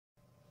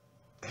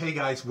Hey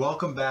guys,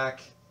 welcome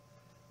back.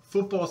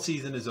 Football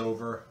season is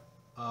over.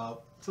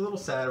 It's a little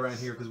sad around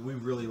here because we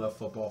really love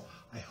football.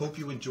 I hope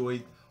you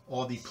enjoyed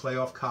all the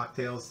playoff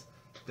cocktails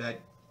that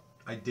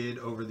I did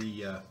over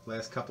the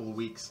last couple of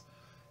weeks.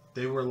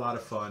 They were a lot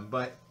of fun,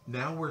 but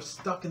now we're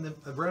stuck in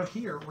around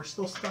here. We're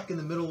still stuck in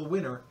the middle of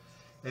winter,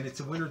 and it's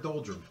a winter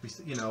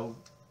doldrums.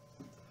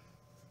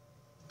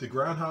 The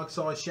groundhog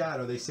saw a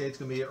shadow. They say it's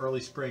going to be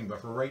early spring,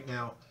 but for right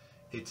now,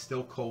 it's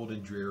still cold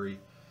and dreary.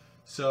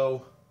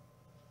 So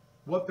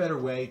what better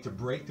way to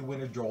break the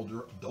winter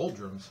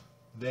doldrums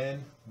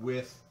than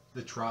with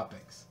the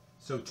tropics?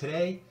 So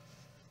today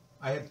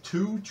I have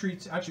two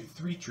treats, actually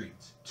three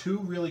treats, two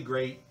really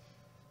great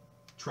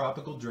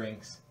tropical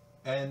drinks,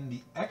 and the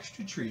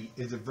extra treat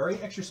is a very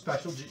extra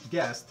special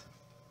guest,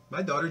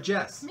 my daughter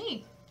Jess.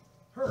 Me.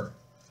 Her.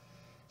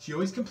 She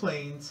always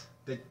complains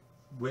that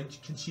when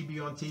can she be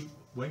on TV,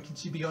 when can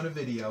she be on a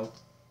video?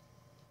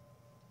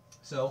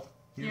 So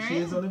here she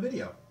is on a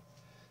video.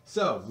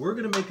 So we're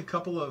going to make a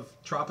couple of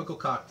tropical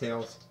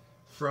cocktails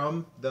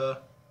from the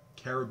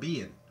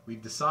Caribbean.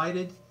 We've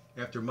decided,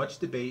 after much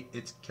debate,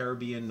 it's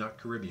Caribbean, not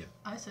Caribbean.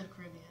 I said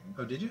Caribbean.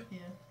 Oh, did you? Yeah.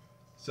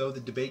 So the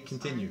debate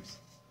continues.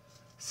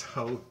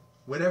 So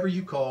whatever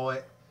you call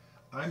it,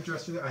 I'm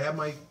dressed. I have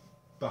my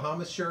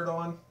Bahamas shirt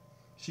on.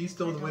 She's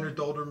still in the winter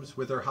doldrums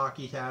with her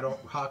hockey hat on,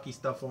 hockey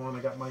stuff on. I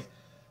got my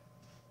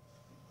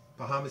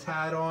Bahamas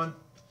hat on.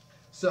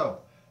 So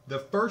the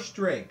first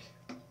drink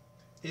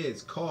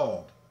is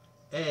called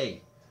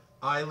a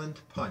Island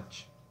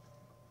Punch.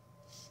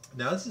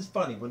 Now this is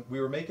funny. When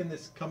we were making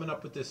this, coming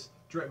up with this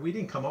drink, we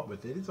didn't come up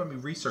with it. It's when we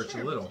researched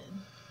a little.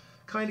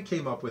 Kind of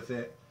came up with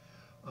it.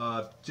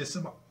 Just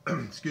some,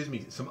 excuse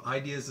me, some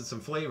ideas and some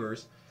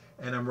flavors,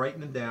 and I'm writing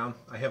them down.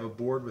 I have a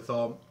board with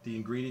all the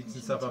ingredients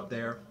and stuff up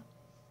there.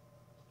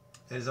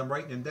 And as I'm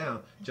writing them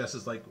down, Jess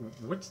is like,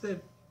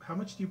 how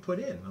much do you put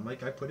in? I'm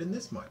like, I put in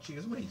this much. She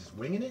goes, what, are you just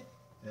winging it?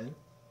 And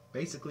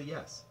basically,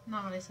 yes.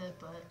 Not what I said,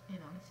 but, you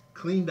know.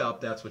 Cleaned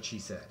up, that's what she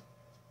said.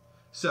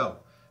 So,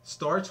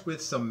 starts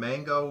with some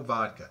mango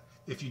vodka.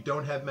 If you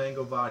don't have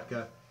mango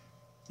vodka,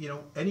 you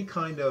know, any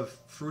kind of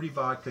fruity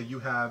vodka you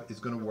have is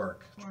going to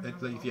work.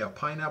 If you have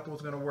pineapple,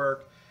 it's going to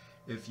work.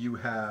 If you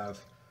have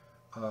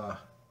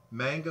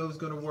mango, is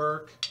going to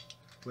work.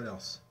 What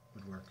else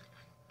would work?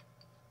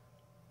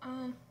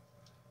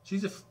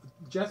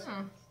 Jess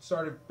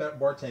started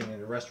bartending at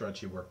a restaurant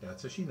she worked at,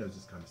 so she knows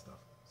this kind of stuff.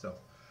 So,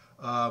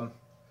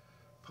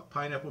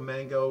 pineapple,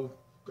 mango.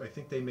 I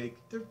think they make.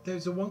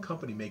 There's one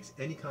company makes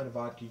any kind of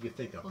vodka you could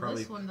think of. Well,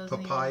 probably this one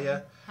doesn't papaya.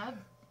 Even have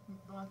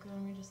vodka,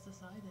 and we just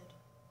decided.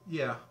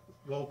 Yeah,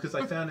 well, because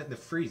I found it in the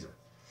freezer.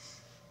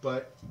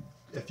 But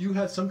if you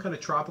have some kind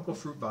of tropical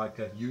fruit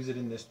vodka, use it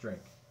in this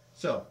drink.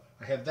 So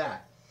I have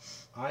that.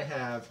 I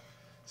have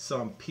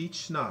some peach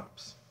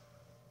schnapps.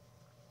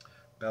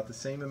 About the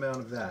same amount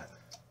of that.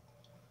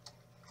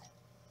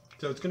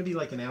 So it's going to be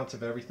like an ounce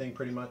of everything,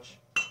 pretty much.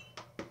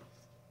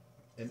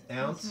 An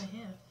ounce.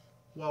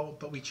 Well,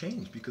 but we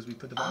changed because we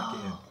put the vodka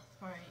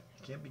in. Right.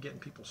 You can't be getting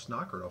people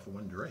snockered off of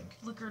one drink.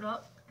 Liquored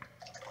up.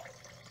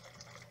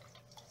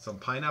 Some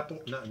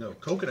pineapple, no,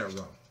 coconut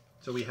rum.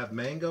 So we have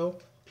mango,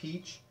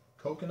 peach,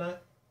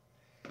 coconut,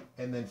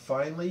 and then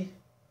finally,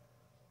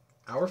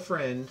 our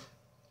friend,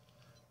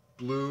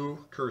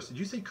 blue Curacao. Did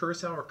you say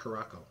Curacao or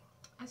Curacao?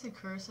 I say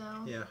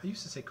Curacao. Yeah, I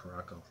used to say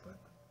Curacao, but.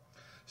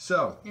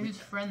 So. Whose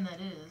friend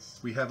that is.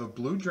 We have a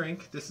blue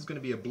drink. This is going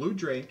to be a blue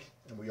drink,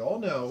 and we all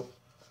know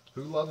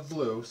who loves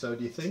blue. So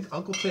do you think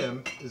Uncle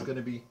Tim is going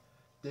to be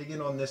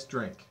digging on this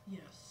drink?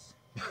 Yes.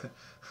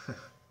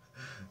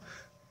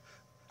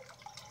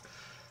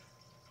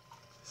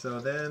 So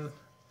then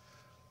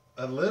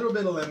a little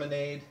bit of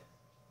lemonade.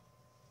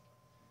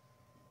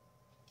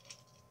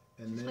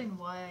 And explain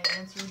why I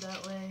answered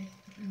that way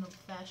in the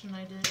fashion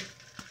I did.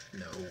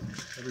 No,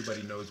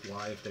 everybody knows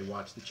why if they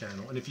watch the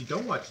channel. And if you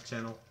don't watch the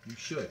channel, you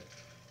should.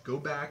 Go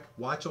back,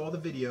 watch all the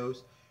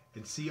videos,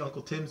 and see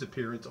Uncle Tim's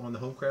appearance on the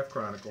Homecraft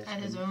Chronicles. At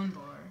his own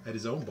bar. At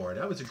his own bar.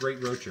 That was a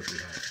great road trip we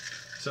had.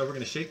 So we're going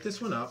to shake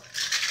this one up.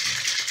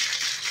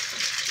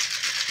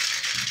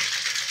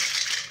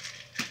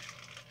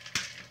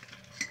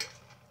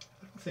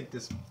 I don't think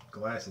this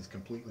glass is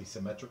completely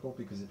symmetrical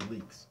because it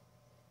leaks.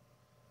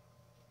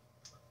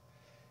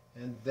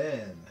 And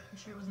then... You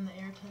sure it wasn't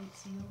the airtight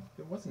seal?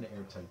 It wasn't an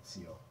airtight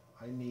seal.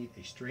 I need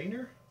a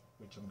strainer,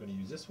 which I'm going to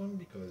use this one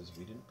because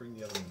we didn't bring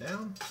the other one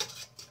down.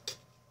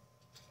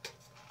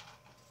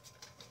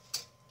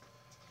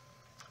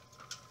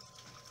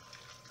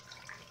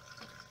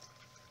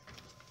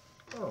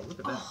 Oh, look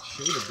at that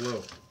shade of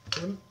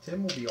blue.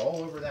 Tim will be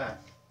all over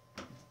that.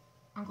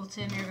 Uncle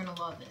Tim, you're going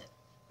to love it.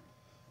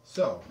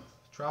 So,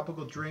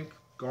 tropical drink,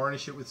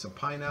 garnish it with some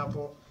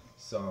pineapple,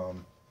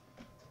 some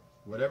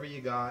whatever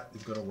you got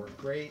is going to work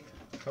great.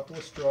 A couple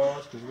of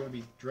straws because we're going to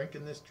be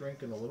drinking this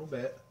drink in a little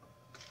bit.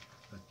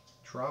 A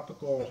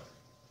tropical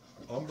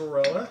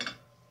umbrella,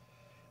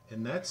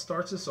 and that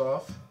starts us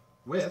off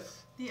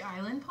with the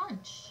Island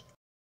Punch.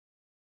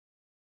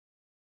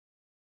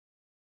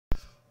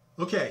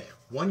 Okay,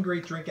 one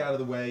great drink out of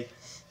the way.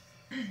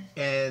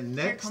 And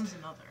next, here comes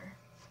another.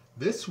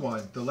 This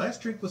one, the last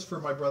drink was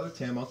for my brother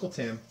Tim, Uncle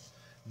Tim.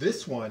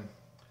 This one,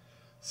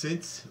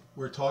 since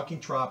we're talking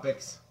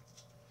tropics,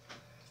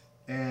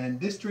 and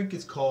this drink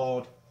is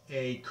called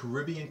a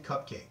Caribbean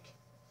cupcake.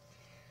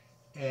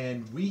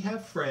 And we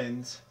have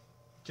friends,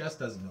 Jess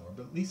doesn't know her,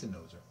 but Lisa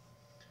knows her.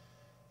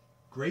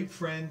 Great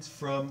friends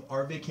from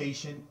our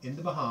vacation in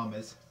the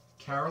Bahamas,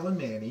 Carol and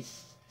Manny.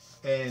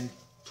 And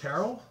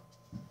Carol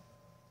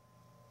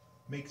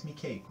makes me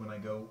cake when I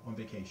go on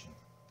vacation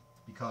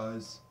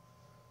because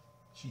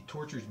she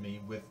tortures me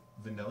with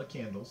vanilla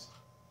candles,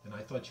 and I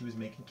thought she was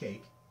making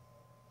cake.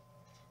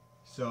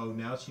 So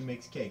now she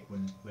makes cake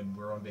when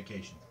we're on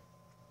vacation.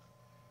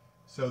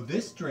 So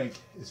this drink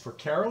is for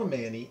Carol and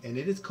Manny, and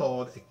it is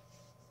called,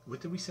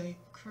 what did we say?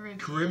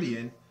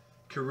 Caribbean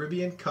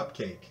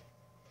cupcake.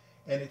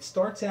 And it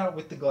starts out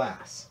with the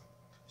glass.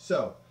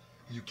 So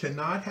you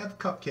cannot have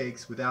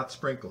cupcakes without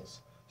sprinkles.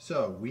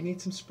 So we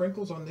need some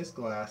sprinkles on this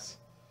glass.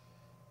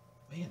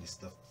 Man, this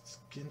stuff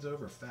skins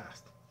over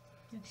fast.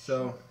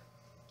 So,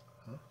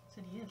 huh?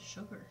 Said he had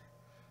sugar.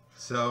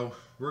 So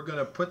we're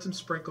gonna put some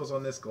sprinkles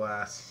on this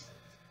glass.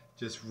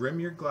 Just rim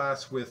your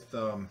glass with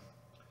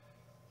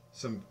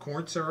some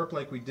corn syrup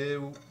like we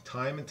do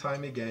time and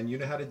time again. You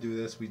know how to do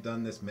this. We've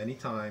done this many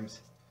times.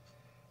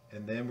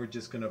 And then we're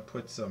just gonna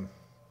put some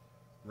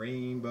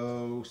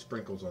rainbow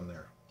sprinkles on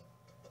there.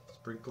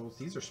 Sprinkles.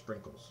 These are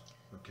sprinkles.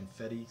 Or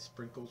confetti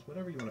sprinkles.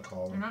 Whatever you want to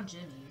call them. They're not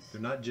jimmies.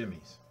 They're not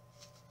jimmies.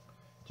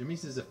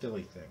 Jimmy's is a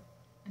Philly thing.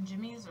 And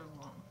jimmies are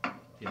long.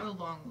 Yeah. They're the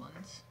long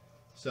ones.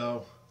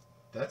 So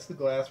that's the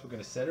glass. We're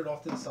going to set it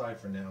off to the side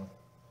for now.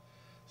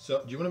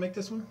 So do you want to make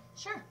this one?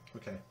 Sure.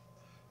 Okay.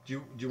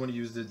 Do you want to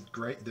use the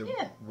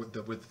Yeah. with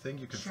the thing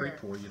you can Sure. free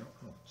pour? You don't.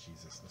 Oh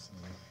Jesus! Listen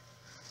to me.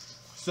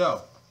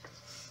 So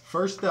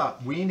first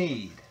up, we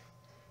need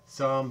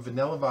some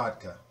vanilla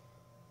vodka.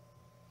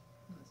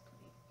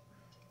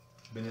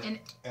 Go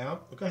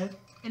ahead.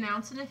 An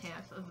ounce and a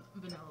half of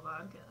vanilla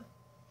vodka.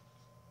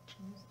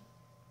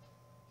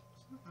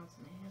 An ounce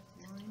and a half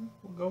lime.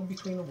 We'll go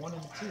between the 1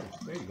 and the 2.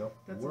 There you go.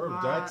 That's a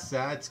lot.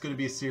 That's going to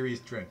be a serious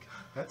drink.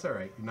 That's all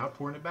right. You're not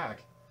pouring it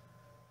back.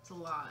 It's a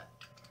lot.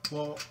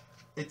 Well,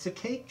 it's a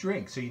cake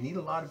drink, so you need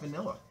a lot of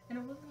vanilla. And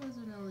it wasn't as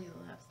vanilla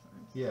the last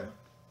time. So. Yeah.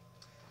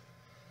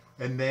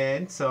 And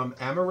then some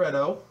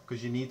amaretto,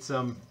 because you need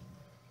some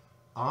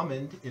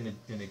almond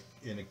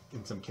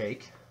in some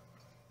cake.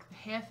 A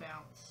half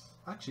ounce.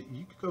 Actually,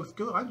 you could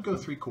go. I'd go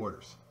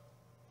 3/4.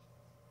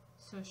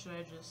 So should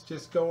I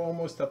Just go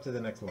almost up to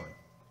the next line.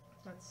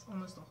 That's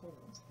almost a whole.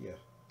 Yeah,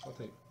 I'll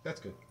take. That's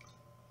good.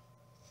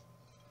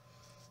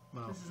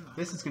 Well,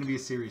 This is going to be a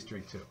serious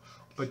drink too.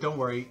 But don't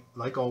worry.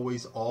 Like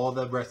always, all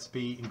the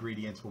recipe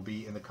ingredients will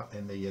be in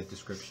the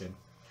description.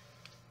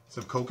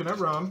 Some coconut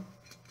rum.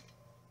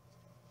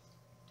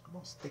 I'm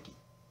all sticky.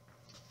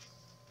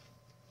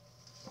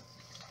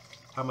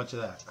 How much of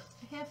that?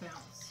 A half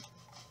ounce.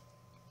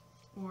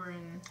 Or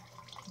in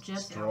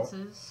Jess Straw.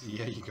 ounces.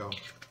 Yeah, you go.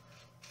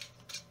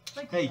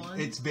 Like Hey, one.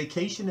 it's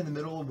vacation in the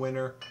middle of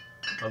winter.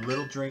 A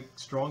little drink,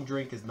 strong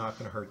drink is not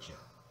going to hurt you.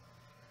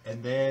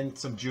 And then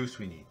some juice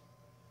we need.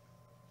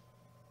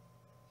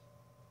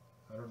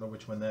 I don't know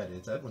which one that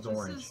is. That one's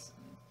orange.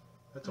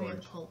 That's yeah,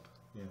 orange. the pulp.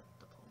 Yeah.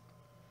 The pulp.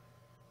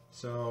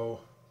 So,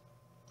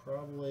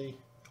 probably...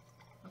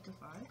 Up to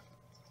 5?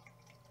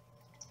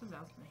 That's an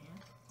ounce and a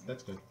half.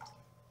 That's good.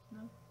 No?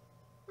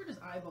 We're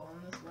just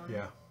eyeballing this one.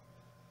 Yeah.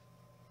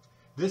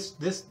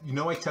 This, you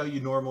know, I tell you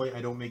normally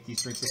I don't make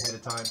these drinks ahead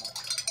of time,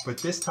 but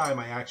this time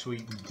I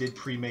actually did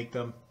pre-make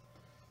them,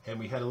 and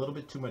we had a little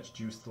bit too much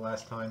juice the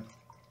last time.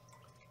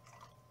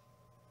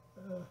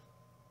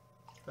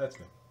 That's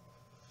good.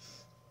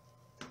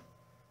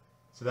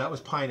 So that was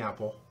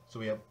pineapple. So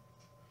we have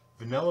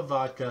vanilla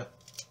vodka,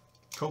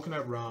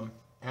 coconut rum,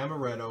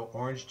 amaretto,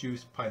 orange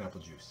juice,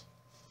 pineapple juice.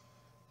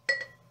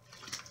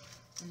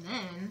 And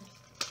then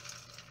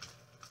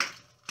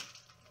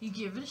you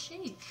give it a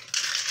shake.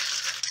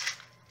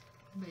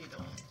 But you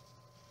don't.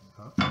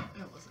 Huh?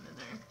 It wasn't in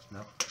there.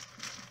 No.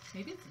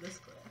 Maybe it's this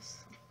glass.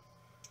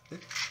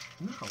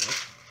 No.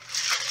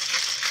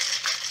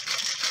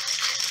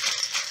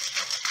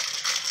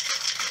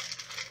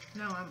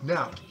 No, I'm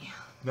Now, picky.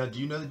 now, do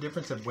you know the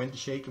difference of when to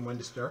shake and when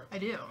to stir? I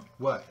do.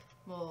 What?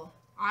 Well,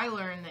 I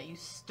learned that you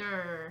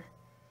stir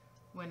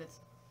when it's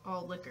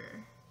all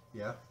liquor.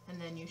 Yeah.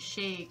 And then you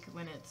shake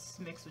when it's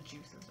mixed with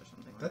juices or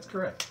something like that. That's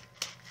correct.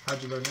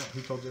 How'd you learn that?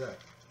 Who told you that?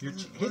 You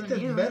It hit wasn't the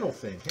you. metal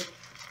thing. Hit.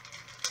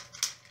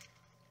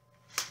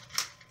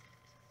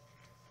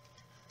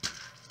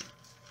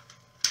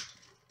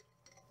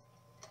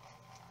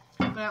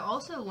 But I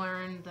also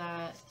learned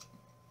that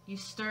you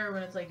stir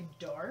when it's like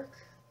dark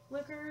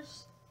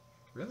liquors.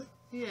 Really?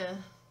 Yeah.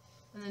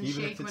 And then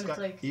Even shake if when it's it's got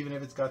like... even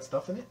if it's got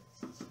stuff in it.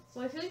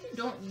 Well, I feel like you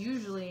don't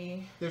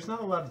usually... There's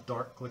not a lot of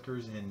dark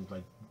liquors in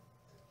like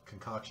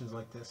concoctions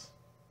like this.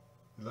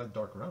 There's a lot of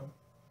dark rum.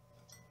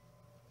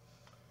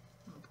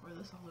 I'm gonna pour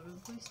this all over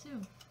the place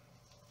too.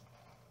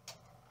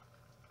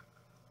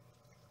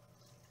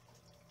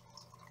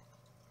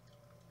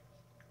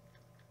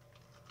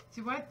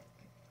 See why?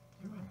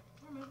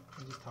 man.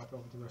 And just top it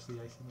off with the rest of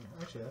the ice in there.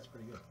 Actually, that's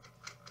pretty good.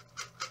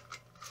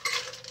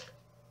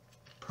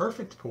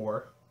 Perfect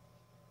pour.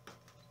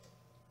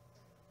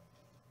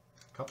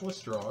 Couple of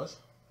straws.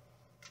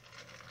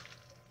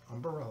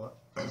 Umbrella.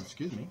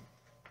 Excuse me.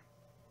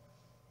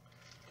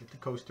 Get the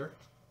coaster.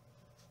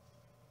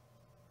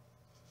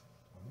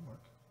 Won't work.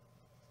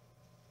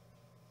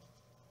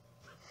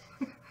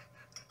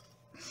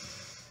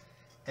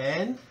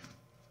 And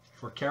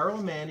for Carol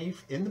and Manny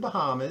in the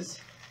Bahamas,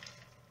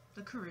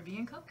 The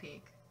Caribbean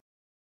cupcake.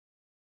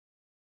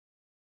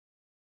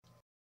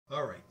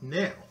 all right,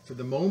 now for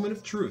the moment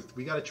of truth.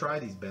 We got to try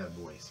these bad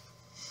boys.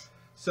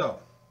 So,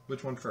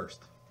 which one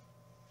first?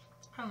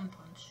 Island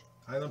Punch.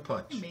 Island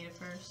Punch. You made it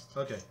first.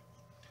 Okay.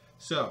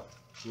 So,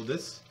 will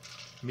this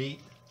meet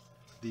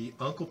the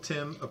Uncle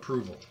Tim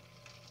approval?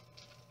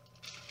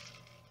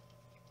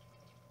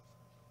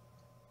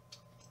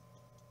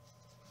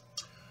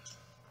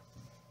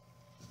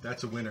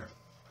 That's a winner.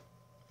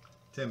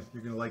 Tim,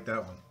 you're going to like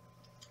that one.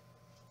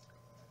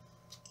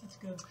 That's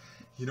good.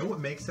 You know what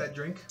makes that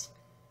drink?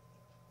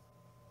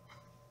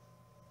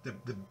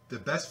 The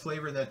best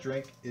flavor in that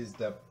drink is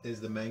the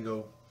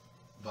mango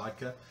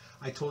vodka.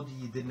 I told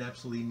you didn't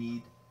absolutely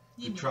need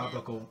the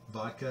tropical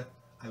vodka.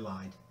 I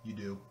lied. You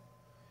do.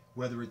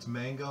 Whether it's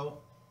mango,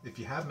 if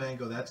you have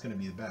mango, that's going to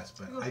be the best.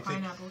 But I think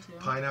pineapple too.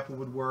 Pineapple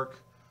would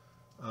work.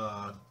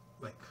 Go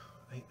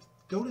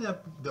to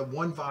the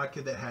one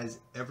vodka that has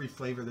every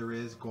flavor there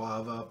is: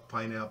 guava,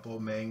 pineapple,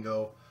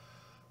 mango.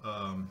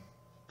 Do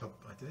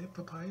they have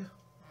papaya?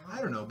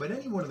 I don't know, but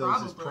any one of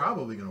those is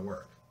probably going to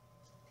work.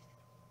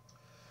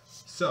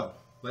 So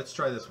let's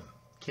try this one.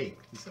 Cake.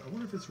 I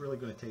wonder if it's really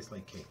going to taste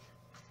like cake.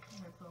 I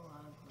put a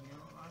lot of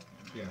vanilla vodka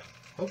in there. Yeah,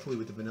 hopefully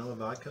with the vanilla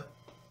vodka.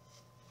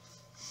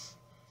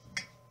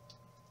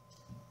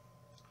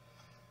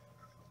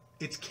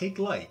 It's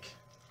cake-like.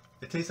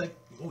 It tastes like,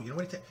 oh, you know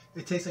what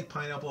it tastes like?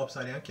 Pineapple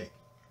upside down cake.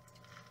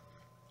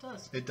 It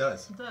does. It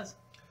does. It does.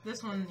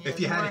 This one, yeah, If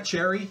you had a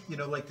cherry, you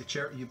know, like the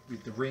cherry,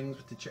 the rings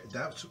with the cherry,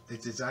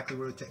 it's exactly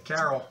what it tastes.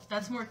 Carol.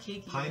 That's more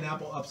cakey.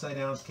 Pineapple upside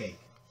down cake.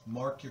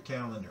 Mark your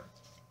calendar.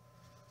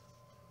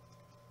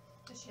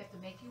 Does she have to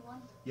make you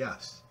one?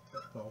 Yes.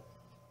 Well,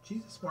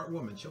 she's a smart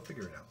woman. She'll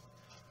figure it out.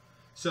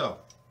 So.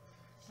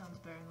 Sounds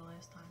better than the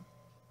last time.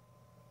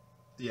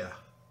 Yeah.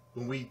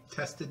 When we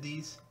tested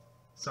these,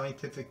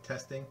 scientific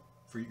testing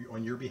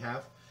on your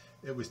behalf,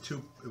 it was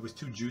too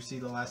juicy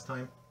the last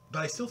time. But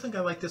I still think I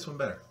like this one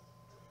better.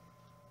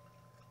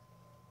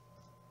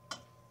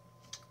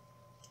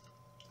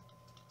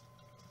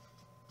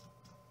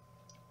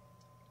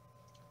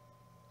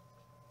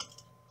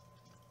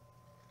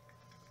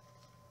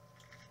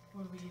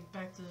 What are we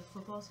back to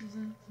football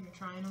season? You're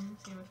trying them,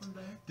 see which one's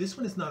better. This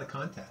one is not a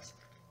contest.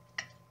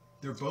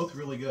 They're both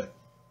really good.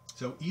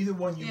 So either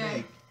one you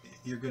make,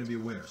 you're going to be a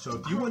winner. So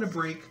if you want to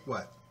break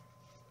what?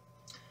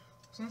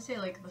 I was gonna say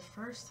like the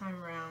first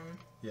time around.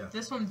 Yeah.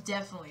 This one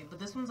definitely, but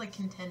this one's like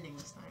contending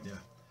this time. Yeah.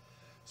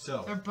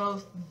 So they're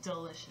both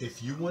delicious.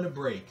 If you want to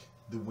break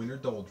the winter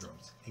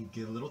doldrums and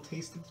get a little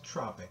taste of the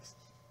tropics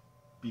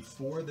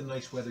before the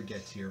nice weather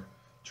gets here,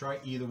 try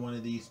either one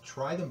of these.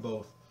 Try them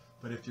both.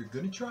 But if you're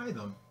going to try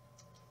them,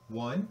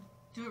 one,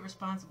 do it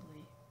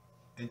responsibly,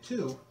 and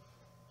two,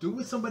 do it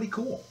with somebody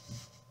cool.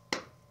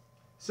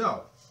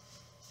 So,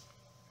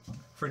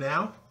 for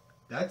now,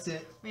 that's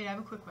it. Wait, I have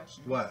a quick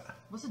question. What?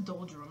 What's a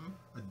doldrum?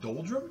 A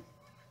doldrum?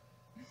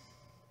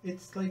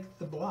 It's like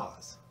the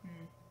blahs.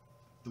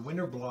 The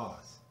winter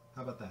blahs.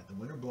 How about that? The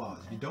winter blahs.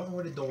 Okay. If you don't know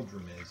what a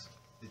doldrum is,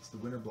 it's the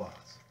winter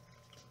blahs.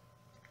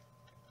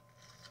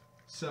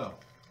 So,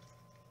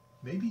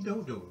 maybe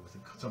don't do it with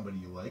somebody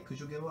you like because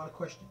you'll get a lot of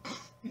questions.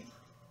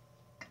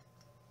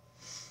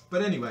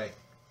 But anyway,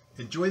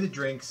 enjoy the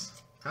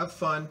drinks. Have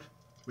fun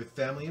with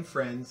family and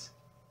friends.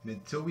 And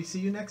until we see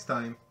you next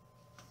time.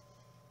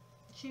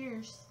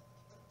 Cheers.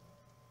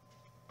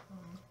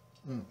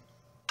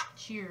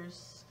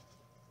 Cheers.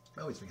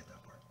 I always forget that.